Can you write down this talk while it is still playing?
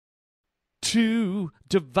two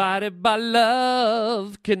divided by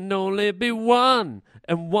love can only be one,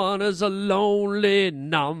 and one is a lonely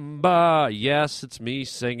number. Yes, it's me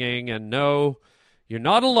singing, and no, you're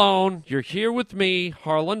not alone. You're here with me,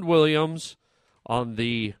 Harland Williams, on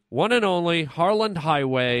the one and only Harland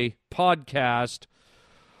Highway podcast,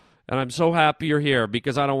 and I'm so happy you're here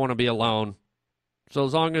because I don't want to be alone. So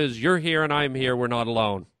as long as you're here and I'm here, we're not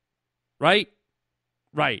alone. Right?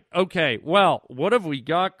 Right. Okay. Well, what have we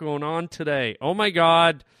got going on today? Oh, my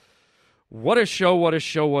God. What a show, what a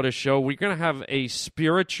show, what a show. We're going to have a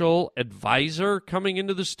spiritual advisor coming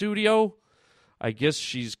into the studio. I guess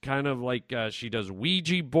she's kind of like, she does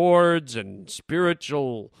Ouija boards and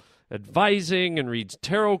spiritual advising and reads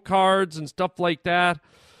tarot cards and stuff like that.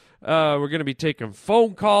 We're going to be taking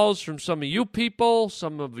phone calls from some of you people,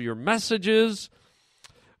 some of your messages.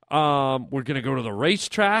 We're going to go to the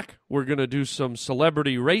racetrack. We're going to do some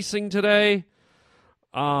celebrity racing today.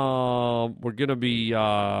 We're going to be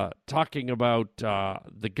talking about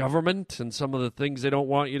the government and some of the things they don't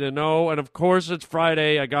want you to know. And, of course, it's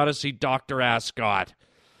Friday. I got to see Dr. Ascot.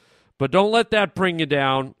 But don't let that bring you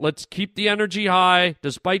down. Let's keep the energy high.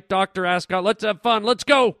 Despite Dr. Ascot, let's have fun. Let's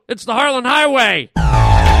go. It's the Harland Highway.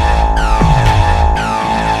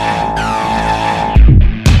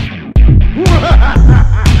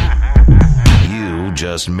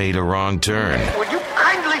 Just made a wrong turn. Will you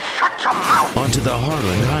kindly shut your mouth? Onto the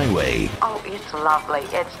Harland Highway. Oh, it's lovely.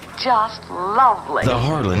 It's just lovely. The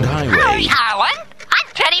Harland Highway. Hi, Harland. I'm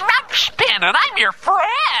Teddy Ruxpin, and I'm your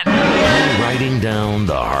friend. Riding down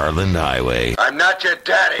the Harland Highway. I'm not your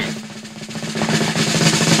daddy.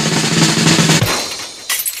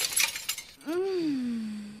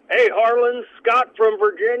 Hey, Harlan, Scott from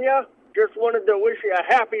Virginia. Just wanted to wish you a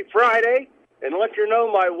happy Friday and let you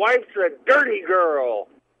know my wife's a dirty girl.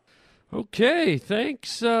 Okay,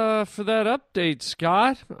 thanks for that update,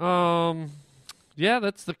 Scott. Yeah,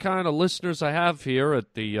 that's the kind of listeners I have here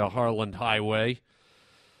at the Harland Highway.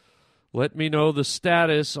 Let me know the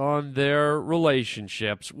status on their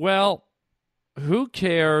relationships. Well, who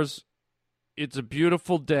cares? It's a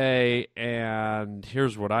beautiful day, and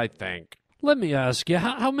here's what I think. Let me ask you,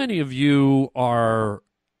 how many of you are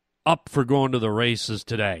up for going to the races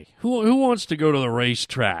today? Who wants to go to the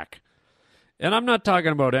racetrack? And I'm not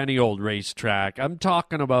talking about any old racetrack. I'm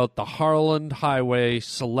talking about the Harland Highway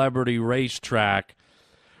Celebrity Racetrack,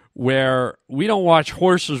 where we don't watch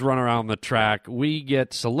horses run around the track. We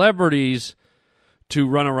get celebrities to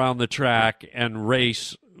run around the track and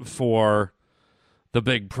race for the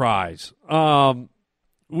big prize.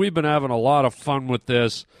 We've been having a lot of fun with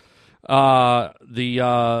this. The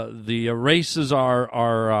races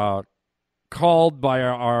are called by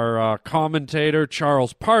our commentator,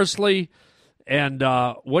 Charles Parsley. And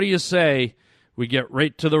what do you say we get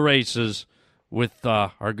right to the races with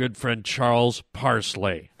our good friend Charles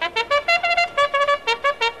Parsley?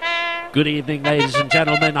 Good evening, ladies and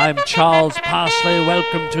gentlemen. I'm Charles Parsley.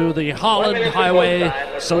 Welcome to the Harland Highway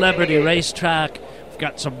Celebrity Racetrack. We've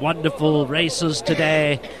got some wonderful races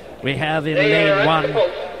today. We have in lane 1...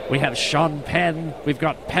 we have Sean Penn, we've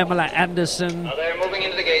got Pamela Anderson,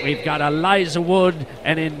 we've got Eliza Wood,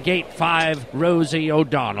 and in gate 5, Rosie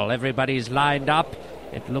O'Donnell. Everybody's lined up.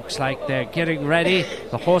 It looks like they're getting ready.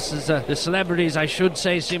 The horses, the celebrities, I should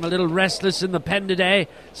say, seem a little restless in the pen today.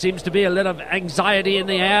 Seems to be a little anxiety in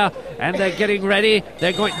the air, and they're getting ready.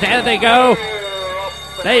 They're going, there they go.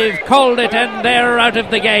 They've called it, and they're out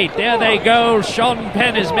of the gate. There they go. Sean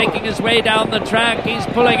Penn is making his way down the track. He's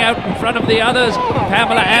pulling out in front of the others.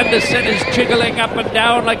 Pamela Anderson is jiggling up and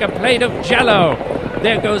down like a plate of Jell-O.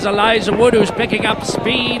 There goes Eliza Wood, who's picking up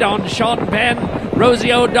speed on Sean Penn.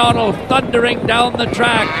 Rosie O'Donnell thundering down the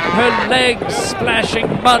track, her legs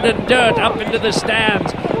splashing mud and dirt up into the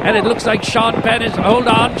stands. And it looks like Sean Penn is... hold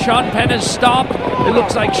on, Sean Penn has stopped. It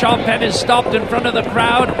looks like Sean Penn has stopped in front of the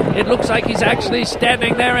crowd. It looks like he's actually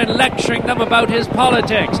standing there and lecturing them about his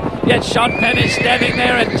politics. Yet Sean Penn is standing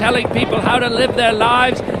there and telling people how to live their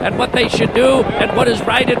lives and what they should do and what is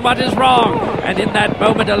right and what is wrong. And in that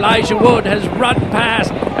moment, Elijah Wood has run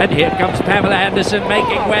past. And here comes Pamela Anderson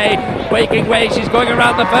making way. She's going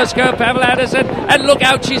around the first curve, Pamela Anderson. And look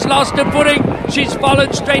out, she's lost her footing. She's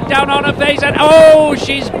fallen straight down on her face. And oh,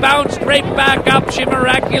 she's bounced right back up. She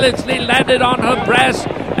miraculously landed on her breast.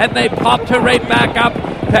 And they popped her right back up.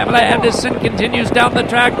 Pamela Anderson continues down the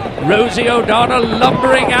track. Rosie O'Donnell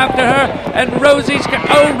lumbering after her. And Rosie's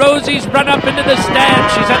run up into the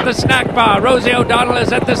stand. She's at the snack bar. Rosie O'Donnell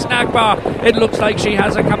is at the snack bar. It looks like she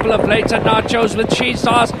has a couple of plates of nachos with cheese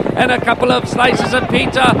sauce and a couple of slices of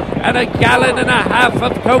pizza and a gallon and a half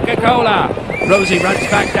of Coca-Cola. Rosie runs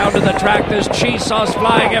back down to the track. There's cheese sauce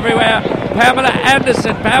flying everywhere. Pamela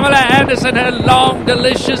Anderson, her long,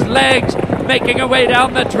 delicious legs making her way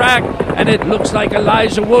down the track. And it looks like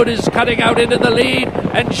Elijah Wood is cutting out into the lead.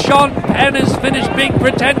 And Sean Penn has finished being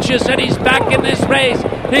pretentious, and he's back in this race.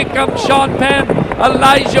 Here comes Sean Penn,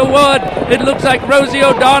 Elijah Wood. It looks like Rosie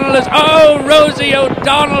O'Donnell is... Oh, Rosie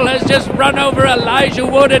O'Donnell has just run over Elijah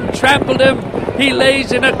Wood and trampled him. He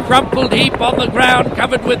lays in a crumpled heap on the ground,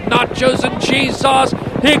 covered with nachos and cheese sauce.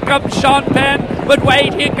 Here comes Sean Penn, but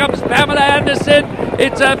wait, here comes Pamela Anderson.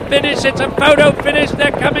 It's a finish, it's a photo finish.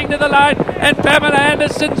 They're coming to the line, and Pamela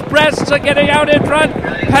Anderson's breasts are getting out in front.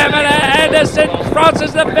 Pamela Anderson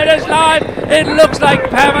crosses the finish line. It looks like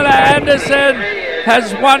Pamela Anderson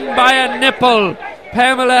has won by a nipple.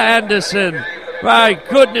 Pamela Anderson. My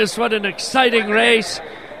goodness, what an exciting race.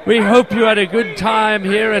 We hope you had a good time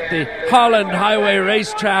here at the Holland Highway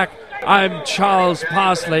Racetrack. I'm Charles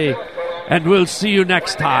Parsley, and we'll see you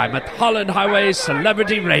next time at Holland Highway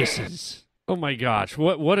Celebrity Races. Oh my gosh,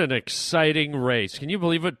 what an exciting race. Can you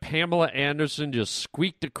believe it? Pamela Anderson just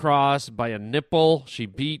squeaked across by a nipple. She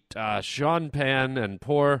beat Sean Penn and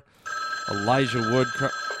poor Elijah Wood.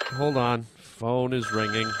 Hold on, phone is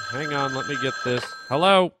ringing. Hang on, let me get this.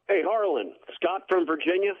 Hello? Hey, Harlan. Scott from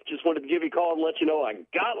Virginia. Just wanted to give you a call and let you know I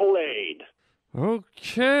got laid.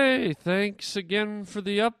 Okay, thanks again for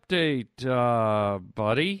the update,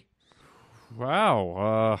 buddy.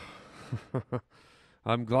 Wow,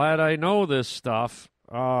 I'm glad I know this stuff.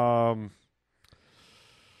 There's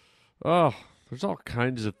all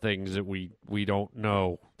kinds of things that we don't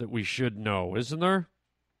know that we should know, isn't there?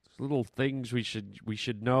 Little things we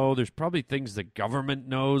should know. There's probably things the government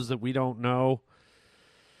knows that we don't know.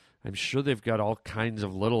 I'm sure they've got all kinds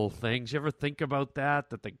of little things. You ever think about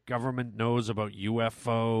that the government knows about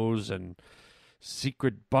UFOs and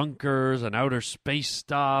secret bunkers and outer space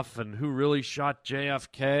stuff and who really shot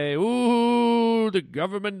JFK? Ooh, the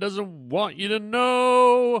government doesn't want you to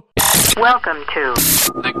know. Welcome to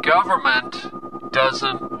The government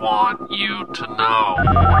doesn't want you to know.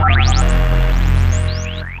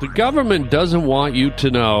 The government doesn't want you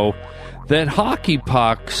to know that hockey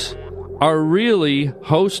pucks are really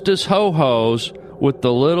Hostess Ho-Hos with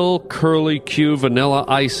the little curly Q vanilla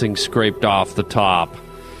icing scraped off the top.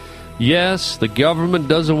 Yes, the government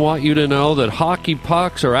doesn't want you to know that hockey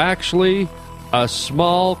pucks are actually a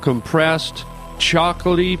small, compressed,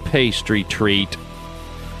 chocolatey pastry treat.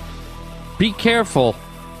 Be careful.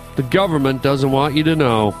 The government doesn't want you to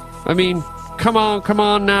know. I mean, come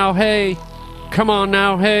on now, hey. Come on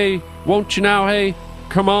now, hey. Won't you now, hey?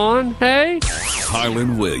 Come on, hey.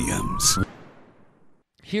 Harlan Williams.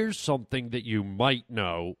 Here's something that you might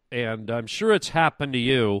know, and I'm sure it's happened to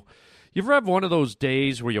you. You ever have one of those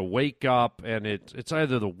days where you wake up and it's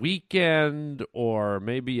either the weekend or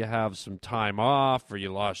maybe you have some time off or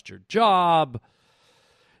you lost your job,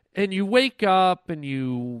 and you wake up and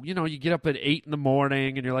you get up at 8 in the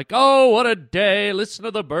morning and you're like, oh, what a day. Listen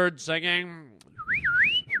to the birds singing.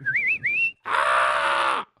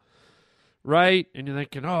 Right? And you're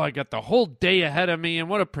thinking, oh, I got the whole day ahead of me, and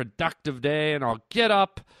what a productive day, and I'll get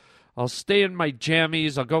up, I'll stay in my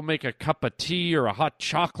jammies, I'll go make a cup of tea or a hot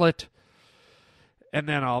chocolate, and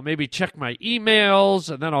then I'll maybe check my emails,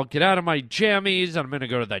 and then I'll get out of my jammies, and I'm going to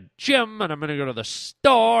go to the gym, and I'm going to go to the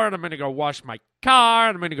store, and I'm going to go wash my car,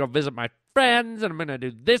 and I'm going to go visit my friends, and I'm going to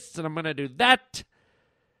do this, and I'm going to do that.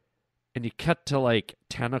 And you cut to like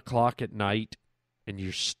 10 o'clock at night, and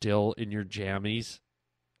you're still in your jammies.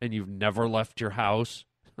 And you've never left your house.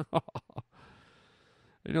 And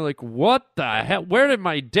you're like, what the hell? Where did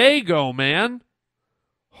my day go, man?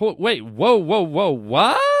 Wait, whoa,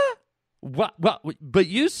 what? What? But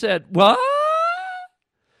you said, what?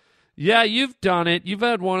 Yeah, you've done it. You've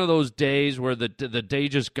had one of those days where the day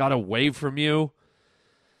just got away from you.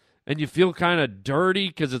 And you feel kind of dirty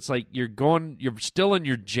because it's like you're still in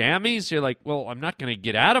your jammies. You're like, well, I'm not going to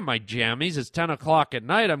get out of my jammies. It's 10 o'clock at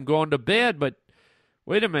night. I'm going to bed, but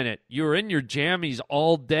wait a minute, you were in your jammies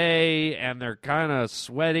all day, and they're kind of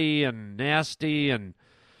sweaty and nasty,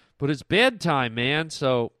 but it's bedtime, man,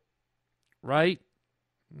 so, right?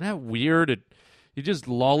 Isn't that weird? You just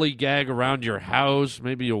lollygag around your house,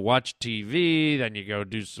 maybe you watch TV, then you go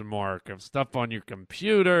do some more stuff on your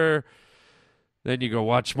computer, then you go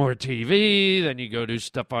watch more TV, then you go do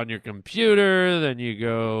stuff on your computer, then you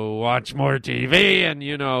go watch more TV, and,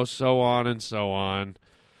 so on and so on.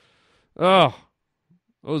 Oh,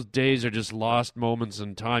 those days are just lost moments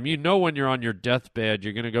in time. You know when you're on your deathbed,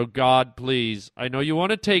 you're going to go, God, please, I know you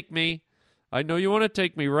want to take me. I know you want to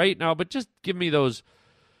take me right now, but just give me those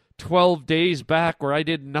 12 days back where I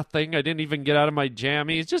did nothing. I didn't even get out of my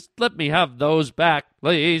jammies. Just let me have those back,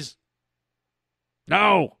 please.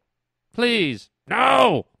 No. Please.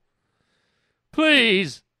 No.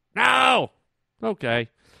 Please. No. Okay.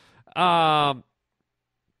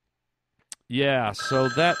 Yeah, so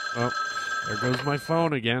that... Oh, there goes my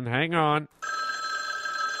phone again. Hang on.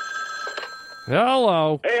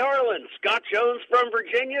 Hello. Hey, Harlan. Scott Jones from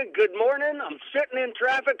Virginia. Good morning. I'm sitting in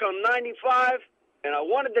traffic on 95, and I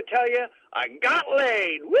wanted to tell you I got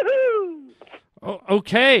laid. Woohoo! Oh,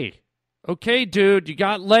 okay. Okay, dude, you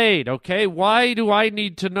got laid, okay? Why do I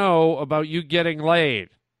need to know about you getting laid?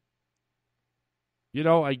 You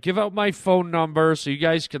know, I give out my phone number so you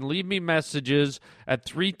guys can leave me messages at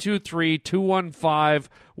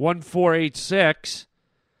 323-215-1486.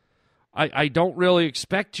 I don't really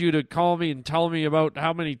expect you to call me and tell me about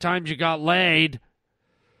how many times you got laid.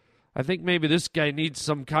 I think maybe this guy needs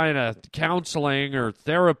some kind of counseling or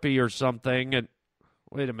therapy or something. And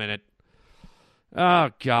wait a minute. Oh,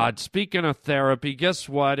 God. Speaking of therapy, guess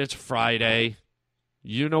what? It's Friday.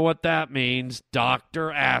 You know what that means.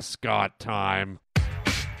 Dr. Ascot time.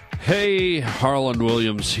 Hey, Harland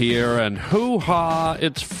Williams here, and hoo-ha,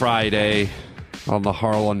 it's Friday on the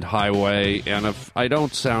Harland Highway, and if I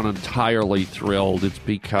don't sound entirely thrilled, it's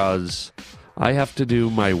because I have to do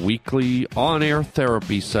my weekly on-air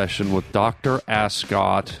therapy session with Dr.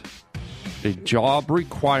 Ascot, a job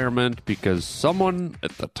requirement because someone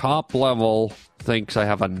at the top level thinks I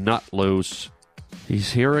have a nut loose.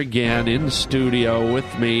 He's here again in the studio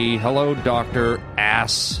with me. Hello, Dr.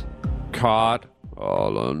 Ascot.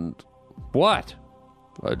 Harland. What?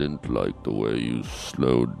 I didn't like the way you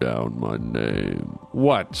slowed down my name.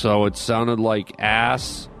 What, so it sounded like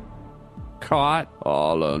ass? Caught?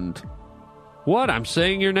 Harland. What? I'm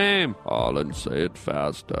saying your name. Harland, say it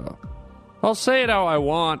faster. I'll say it how I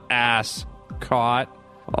want, ass. Caught.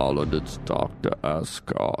 Harland, it's Dr.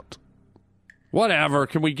 Ascot. Whatever,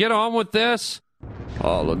 can we get on with this?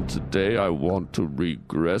 Harland, today I want to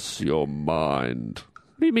regress your mind.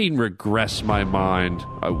 What do you mean, regress my mind?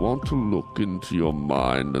 I want to look into your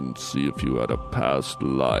mind and see if you had a past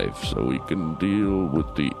life so we can deal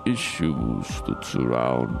with the issues that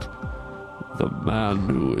surround the man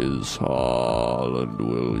who is Harland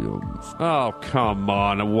Williams. Oh, come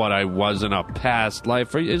on, what I was in a past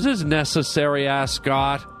life. Is this necessary,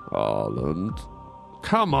 Ascot? Harland.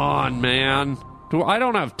 Come on, man. I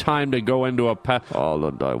don't have time to go into a past...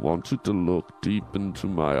 Harland, I want you to look deep into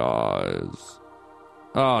my eyes.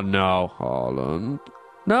 Oh, no. Harland.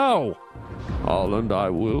 No. Harland, I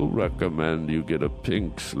will recommend you get a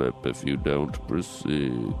pink slip if you don't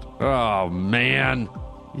proceed. Oh, man.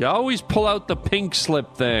 You always pull out the pink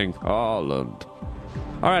slip thing. Harland.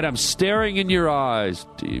 All right, I'm staring in your eyes.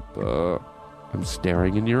 Deeper. I'm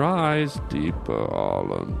staring in your eyes. Deeper,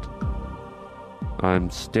 Harland. I'm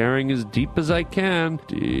staring as deep as I can.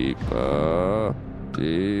 Deeper.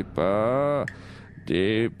 Deeper.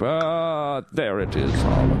 Deeper. There it is,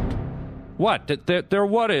 Harland. What? There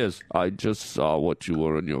what is? I just saw what you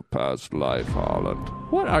were in your past life, Harland.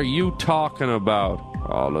 What are you talking about?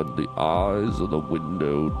 Harland, the eyes are the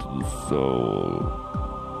window to the soul.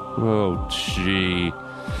 Oh, gee.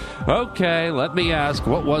 Okay, let me ask,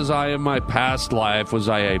 what was I in my past life? Was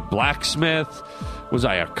I a blacksmith? Was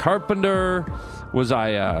I a carpenter? Was I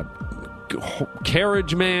a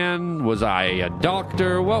carriage man? Was I a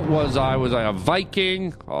doctor? What was I? Was I a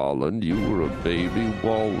Viking? Harland, you were a baby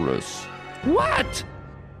walrus. What?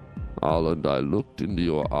 Harland, I looked into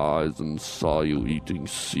your eyes and saw you eating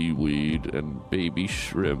seaweed and baby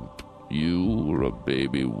shrimp. You were a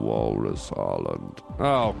baby walrus, Harland.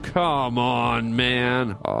 Oh, come on,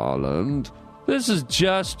 man. Harland. This is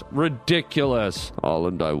just ridiculous.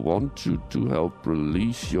 Harland, I want you to help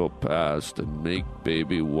release your past and make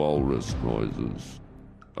baby walrus noises.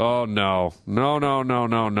 Oh, no.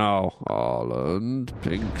 No. Harland,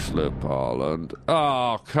 pink slip, Harland.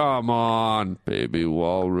 Oh, come on. Baby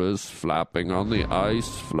walrus flapping on the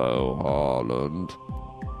ice floe, Harland.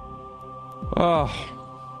 Oh.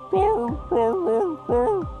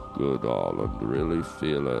 Good, Harland. Really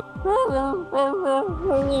feel it.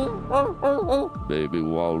 Baby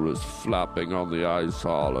walrus flapping on the ice,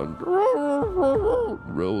 Harland.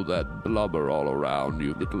 Roll that blubber all around,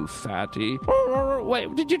 you little fatty.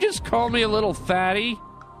 Wait, did you just call me a little fatty?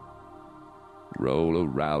 Roll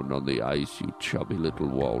around on the ice, you chubby little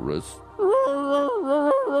walrus.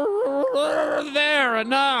 There,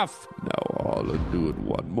 enough! Now, Harland, do it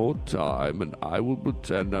one more time, and I will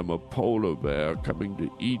pretend I'm a polar bear coming to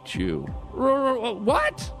eat you.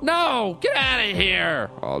 What? No! Get out of here!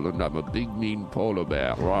 Harland, I'm a big, mean polar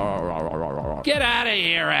bear. Get out of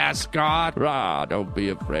here, Ascot! Don't be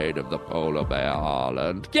afraid of the polar bear,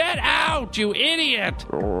 Harland. Get out, you idiot!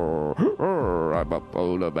 I'm a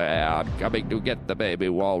polar bear coming to get the baby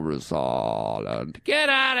walrus Holland. Get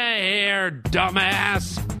out of here,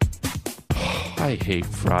 dumbass! I hate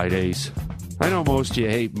Fridays. I know most of you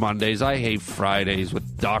hate Mondays. I hate Fridays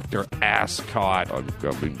with Dr. Ascot. I'm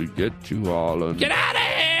coming to get you, Holland. Get out of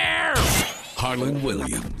here! Harlan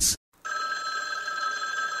Williams.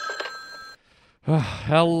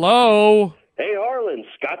 Hello? Hey, Harlan,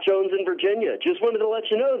 Scott Jones in Virginia. Just wanted to let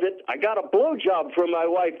you know that I got a blowjob from my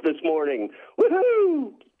wife this morning.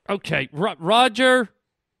 Woohoo! Okay, Roger,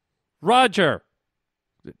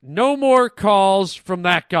 no more calls from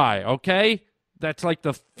that guy, okay? That's like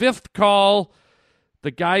the 5th call.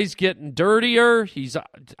 The guy's getting dirtier.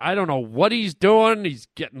 I don't know what he's doing. He's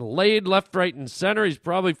getting laid left, right, and center. He's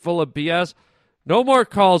probably full of BS. No more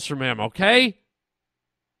calls from him, okay?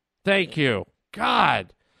 Thank you.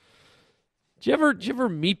 God. Do you ever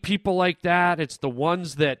meet people like that? It's the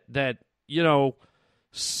ones that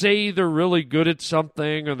say they're really good at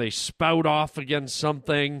something or they spout off against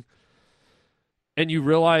something, and you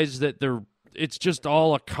realize that it's just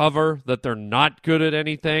all a cover, that they're not good at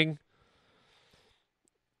anything.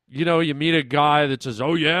 You meet a guy that says,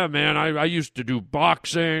 oh, yeah, man, I used to do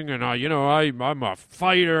boxing, and I'm a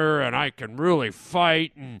fighter, and I can really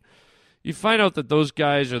fight. And you find out that those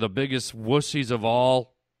guys are the biggest wussies of all.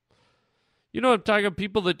 You know what I'm talking about?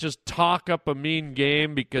 People that just talk up a mean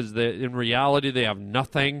game because in reality they have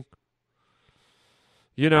nothing.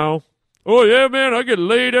 Oh, yeah, man, I get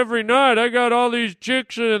laid every night. I got all these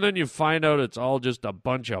chicks. And then you find out it's all just a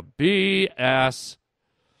bunch of BS.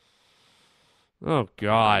 Oh,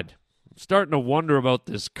 God. I'm starting to wonder about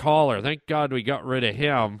this caller. Thank God we got rid of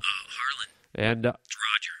him. Harlan. And, it's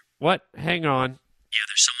Roger. What? Hang on. Yeah,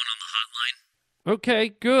 there's someone on the hotline. Okay,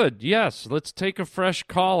 good. Yes, let's take a fresh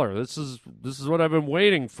caller. This is what I've been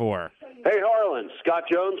waiting for. Hey, Harlan, Scott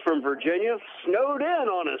Jones from Virginia. Snowed in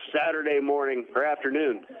on a Saturday morning or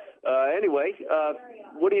afternoon. Anyway,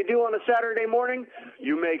 what do you do on a Saturday morning?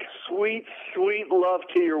 You make sweet, sweet love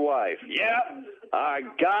to your wife. Yeah, I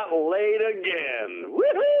got laid again.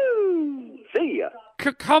 Woohoo! See ya.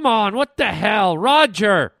 Come on, what the hell?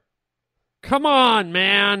 Roger! Come on,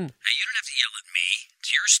 man. Hey, you don't have to yell at me.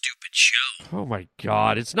 It's your stupid show. Oh, my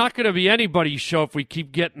God. It's not going to be anybody's show if we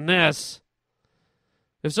keep getting this.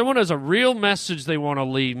 If someone has a real message they want to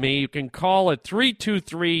leave me, you can call at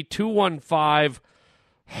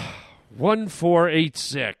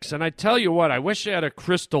 323-215-1486. And I tell you what, I wish I had a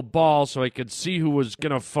crystal ball so I could see who was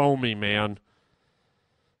going to phone me, man.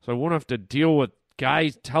 So I won't have to deal with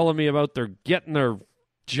guys telling me about getting their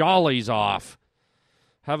jollies off.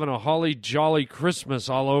 Having a holly jolly Christmas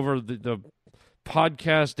all over the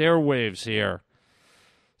podcast airwaves here.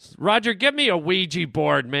 Roger, give me a Ouija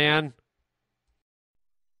board, man.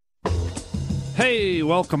 Hey,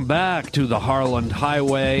 welcome back to the Harlan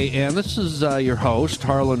Highway, and this is your host,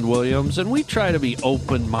 Harlan Williams, and we try to be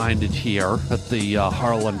open-minded here at the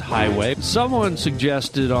Harlan Highway. Someone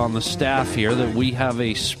suggested on the staff here that we have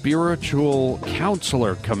a spiritual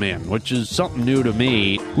counselor come in, which is something new to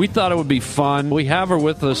me. We thought it would be fun. We have her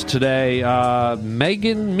with us today.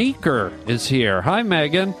 Megan Meeker is here. Hi,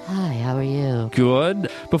 Megan. Hi, how are you? Good.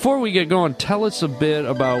 Before we get going, tell us a bit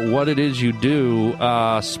about what it is you do,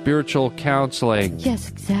 spiritual counseling. Yes,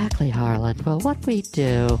 exactly, Harlan. Well, what we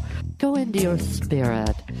do, go into your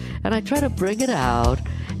spirit, and I try to bring it out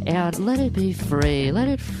and let it be free, let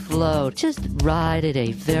it float, just ride at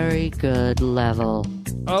a very good level.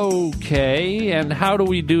 Okay, and how do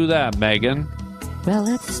we do that, Megan? Well,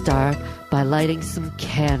 let's start by lighting some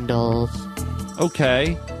candles.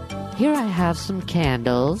 Okay. Here I have some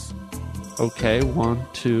candles. Okay, 1,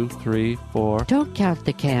 2, 3, 4. Don't count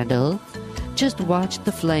the candles. Just watch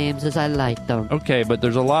the flames as I light them. Okay, but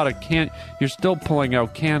there's a lot of you're still pulling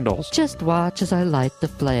out candles. Just watch as I light the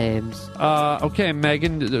flames. Okay,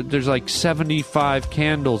 Megan, there's like 75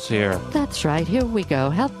 candles here. That's right, here we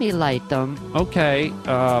go. Help me light them. Okay,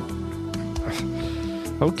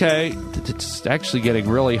 okay. It's actually getting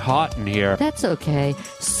really hot in here. That's okay.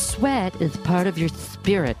 Sweat is part of your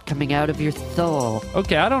spirit coming out of your soul.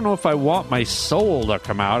 Okay, I don't know if I want my soul to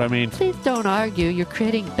come out. I mean... Please don't argue. You're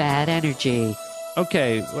creating bad energy.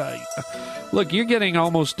 Okay, look, you're getting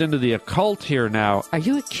almost into the occult here now. Are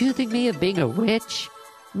you accusing me of being a witch?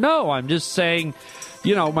 No, I'm just saying...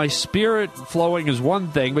 my spirit flowing is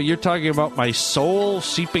one thing, but you're talking about my soul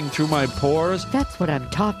seeping through my pores? That's what I'm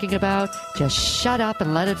talking about. Just shut up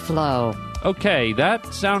and let it flow. Okay,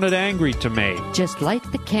 that sounded angry to me. Just light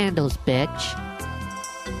the candles, bitch.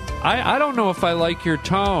 I don't know if I like your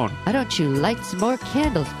tone. Why don't you light some more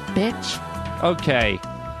candles, bitch? Okay.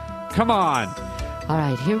 Come on. All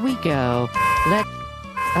right, here we go.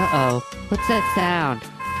 Uh-oh. What's that sound?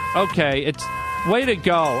 Okay, Way to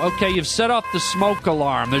go. Okay, you've set off the smoke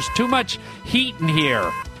alarm. There's too much heat in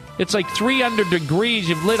here. It's like 300 degrees.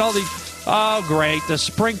 You've lit all these... Oh, great. The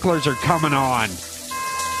sprinklers are coming on.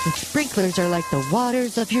 The sprinklers are like the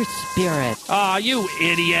waters of your spirit. Ah, you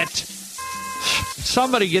idiot.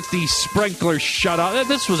 Somebody get these sprinklers shut off.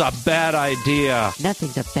 This was a bad idea.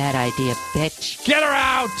 Nothing's a bad idea, bitch. Get her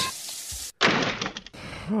out!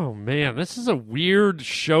 Oh, man, this is a weird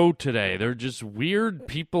show today. There are just weird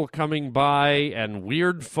people coming by and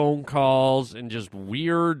weird phone calls and just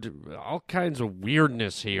all kinds of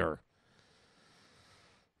weirdness here.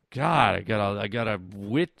 God, I got a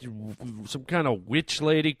witch, some kind of witch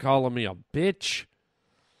lady calling me a bitch.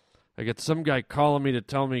 I got some guy calling me to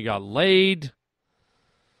tell me he got laid.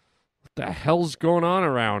 What the hell's going on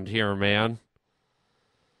around here, man?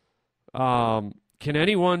 Can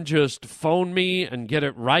anyone just phone me and get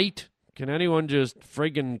it right? Can anyone just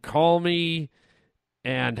friggin' call me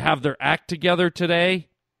and have their act together today?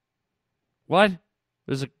 What?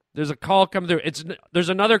 There's a call coming through. There's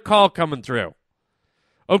another call coming through.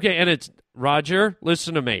 Okay, and it's Roger,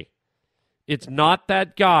 listen to me. It's not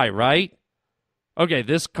that guy, right? Okay,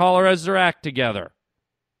 this caller has their act together.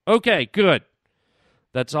 Okay, good.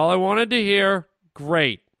 That's all I wanted to hear.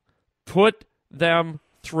 Great. Put them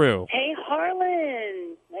through. Hey,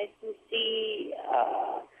 Harlan. Nice to see.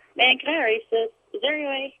 Man, can I erase this? Is there any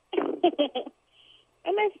way?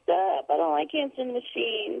 I messed up. I don't like answering the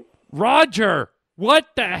machine. Roger, what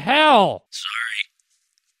the hell? Sorry.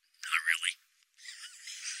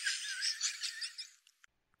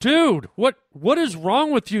 Dude, what is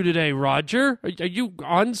wrong with you today, Roger? Are you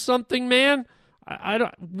on something, man? I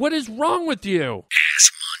don't. What is wrong with you?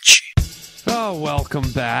 Ass munch. Oh,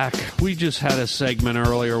 welcome back. We just had a segment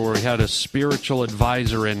earlier where we had a spiritual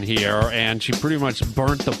advisor in here, and she pretty much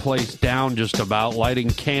burnt the place down just about, lighting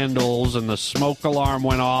candles, and the smoke alarm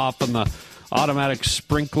went off, and the automatic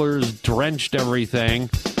sprinklers drenched everything.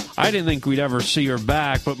 I didn't think we'd ever see her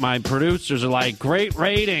back, but my producers are like, great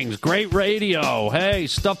ratings, great radio. Hey,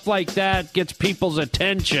 stuff like that gets people's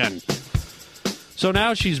attention. So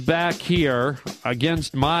now she's back here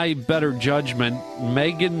against my better judgment.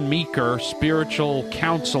 Megan Meeker, spiritual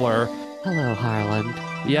counselor. Hello, Harlan.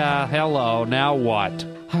 Yeah, hello. Now what?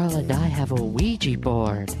 Harlan, I have a Ouija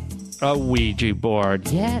board. A Ouija board?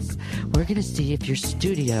 Yes. We're going to see if your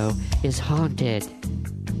studio is haunted.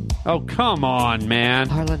 Oh, come on, man.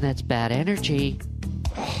 Harlan, that's bad energy.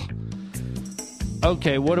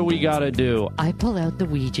 Okay, what do we got to do? I pull out the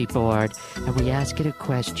Ouija board, and we ask it a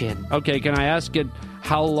question. Okay, can I ask it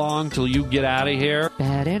how long till you get out of here?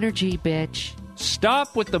 Bad energy, bitch.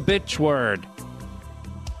 Stop with the bitch word.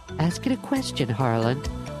 Ask it a question, Harlan.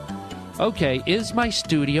 Okay, is my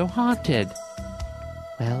studio haunted?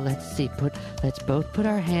 Well, let's see. Let's both put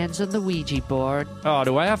our hands on the Ouija board. Oh,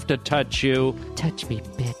 do I have to touch you? Touch me,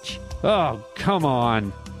 bitch. Oh, come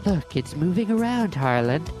on. Look, it's moving around,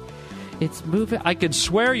 Harlan. It's moving. I could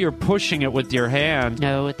swear you're pushing it with your hand.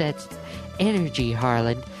 No, that's energy,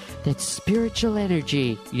 Harlan. That's spiritual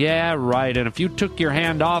energy. Yeah, right. And if you took your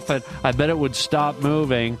hand off it, I bet it would stop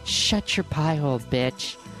moving. Shut your pie hole,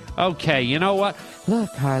 bitch. Okay, you know what?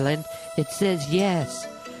 Look, Harlan, it says yes.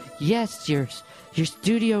 Yes, your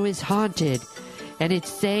studio is haunted. And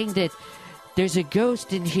it's saying that there's a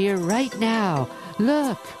ghost in here right now.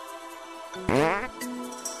 Look.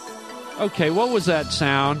 Okay, what was that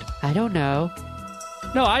sound? I don't know.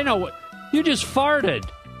 No, I know what. You just farted.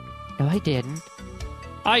 No, I didn't.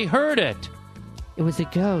 I heard it. It was a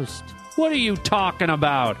ghost. What are you talking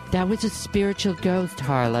about? That was a spiritual ghost,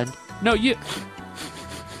 Harlan. No, you...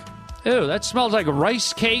 Ew, that smells like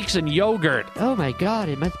rice cakes and yogurt. Oh, my God,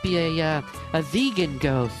 it must be a vegan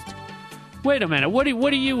ghost. Wait a minute, what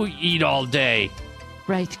do you eat all day?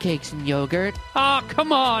 Rice cakes and yogurt. Oh,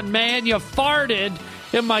 come on, man, you farted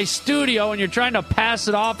in my studio and you're trying to pass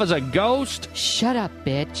it off as a ghost? Shut up,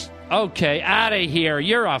 bitch. Okay, out of here,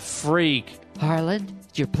 you're a freak. Harlan,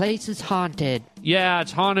 your place is haunted. Yeah,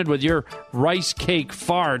 it's haunted with your rice cake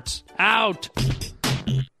farts. Out!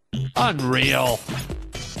 Unreal.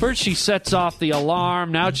 First she sets off the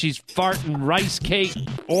alarm, now she's farting rice cake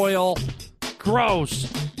oil.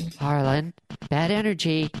 Gross. Harlan, bad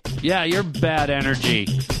energy. Yeah, you're bad energy.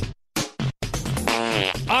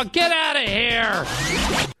 Oh, get out of here!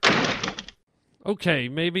 Okay,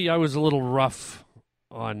 maybe I was a little rough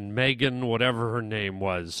on Megan, whatever her name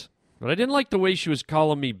was. But I didn't like the way she was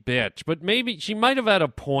calling me bitch. But maybe she might have had a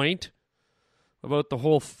point about the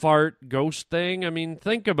whole fart ghost thing. I mean,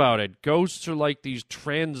 think about it. Ghosts are like these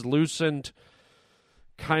translucent,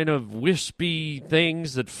 kind of wispy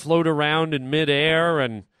things that float around in midair.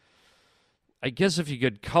 And I guess if you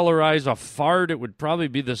could colorize a fart, it would probably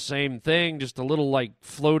be the same thing, just a little like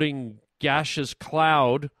floating gaseous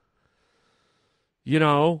cloud, you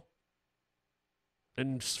know.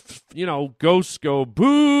 And, you know, ghosts go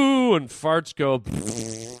boo and farts go.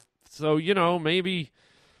 So, you know, maybe,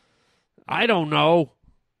 I don't know.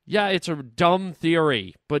 Yeah, it's a dumb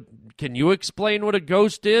theory, but can you explain what a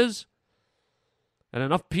ghost is? And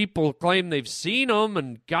enough people claim they've seen them,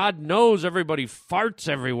 and God knows everybody farts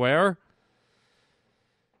everywhere.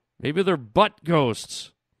 Maybe they're butt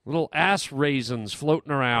ghosts, little ass raisins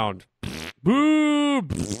floating around. Boo!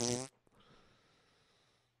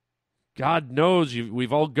 God knows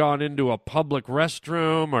we've all gone into a public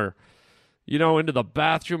restroom or, you know, into the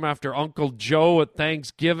bathroom after Uncle Joe at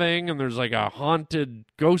Thanksgiving, and there's like a haunted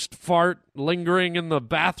ghost fart lingering in the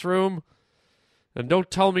bathroom. And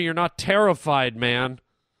don't tell me you're not terrified, man.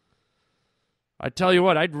 I tell you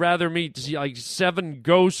what, I'd rather meet like 7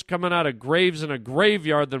 ghosts coming out of graves in a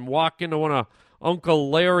graveyard than walk into one of Uncle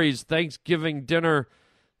Larry's Thanksgiving dinner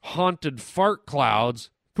haunted fart clouds.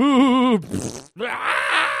 What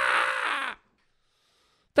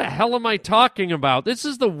the hell am I talking about? This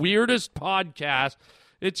is the weirdest podcast.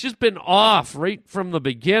 It's just been off right from the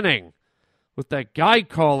beginning with that guy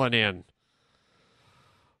calling in.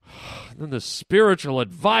 And then the spiritual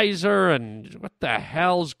advisor, and what the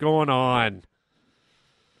hell's going on?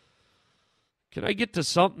 Can I get to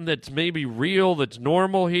something that's maybe real, that's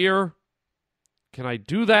normal here? Can I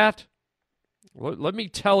do that? Let me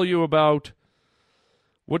tell you about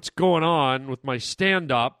what's going on with my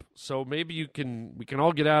stand-up, so maybe we can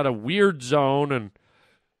all get out of weird zone and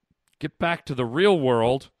get back to the real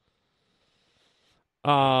world.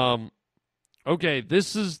 Okay,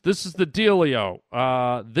 this is the dealio.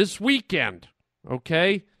 This weekend,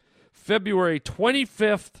 okay, February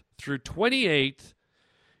 25th through 28th,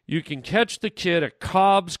 you can catch the kid at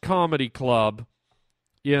Cobb's Comedy Club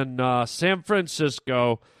in San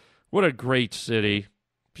Francisco. What a great city.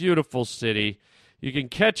 Beautiful city. You can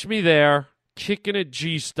catch me there, kicking it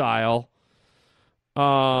G-style,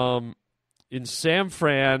 in San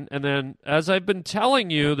Fran. And then, as I've been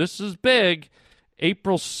telling you, this is big.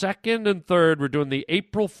 April 2nd and 3rd, we're doing the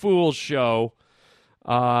April Fool's Show.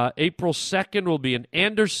 April 2nd will be in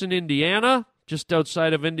Anderson, Indiana, just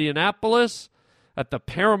outside of Indianapolis, at the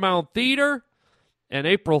Paramount Theater. And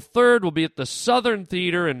April 3rd will be at the Southern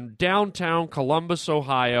Theater in downtown Columbus,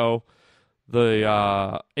 Ohio.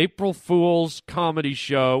 The April Fool's Comedy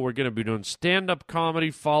Show. We're going to be doing stand-up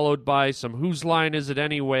comedy followed by some Whose Line Is It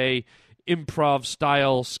Anyway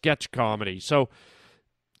improv-style sketch comedy. So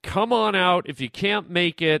come on out. If you can't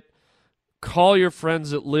make it, call your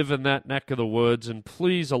friends that live in that neck of the woods and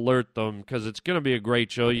please alert them because it's going to be a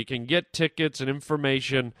great show. You can get tickets and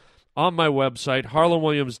information on my website,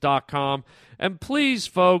 harlanwilliams.com. And please,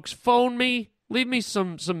 folks, phone me. Leave me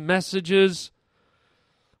some messages.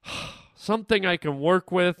 Something I can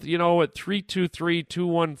work with, you know, at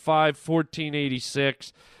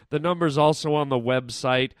 323-215-1486. The number's also on the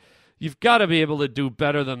website. You've got to be able to do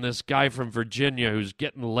better than this guy from Virginia who's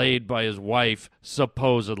getting laid by his wife,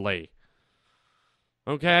 supposedly.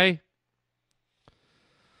 Okay?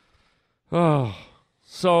 Oh,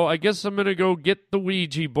 so I guess I'm going to go get the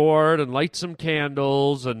Ouija board and light some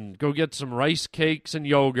candles and go get some rice cakes and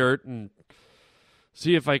yogurt and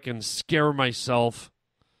see if I can scare myself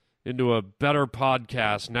into a better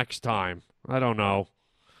podcast next time. I don't know.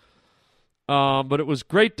 But it was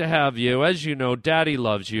great to have you. As you know, Daddy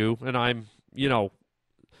loves you, and I'm, you know,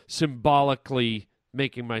 symbolically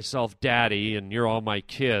making myself Daddy, and you're all my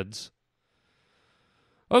kids.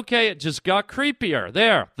 Okay, it just got creepier.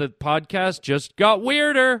 There, the podcast just got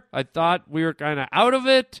weirder. I thought we were kind of out of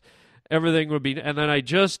it. Everything would be, and then I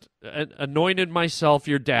just anointed myself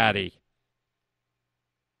your daddy.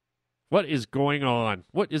 What is going on?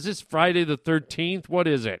 What is this, Friday the 13th? What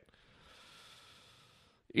is it?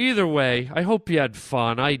 Either way, I hope you had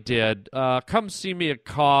fun. I did. Come see me at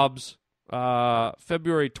Cobb's,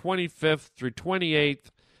 February 25th through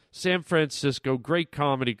 28th, San Francisco. Great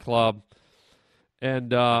comedy club.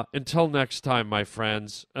 And until next time, my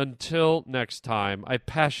friends, until next time, I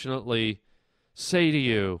passionately say to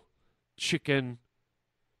you, chicken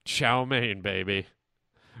chow mein, baby.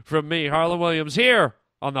 From me, Harlan Williams, here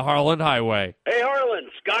on the Harland Highway. Hey, Harlan,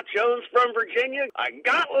 Scott Jones from Virginia. I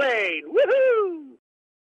got laid. Woohoo!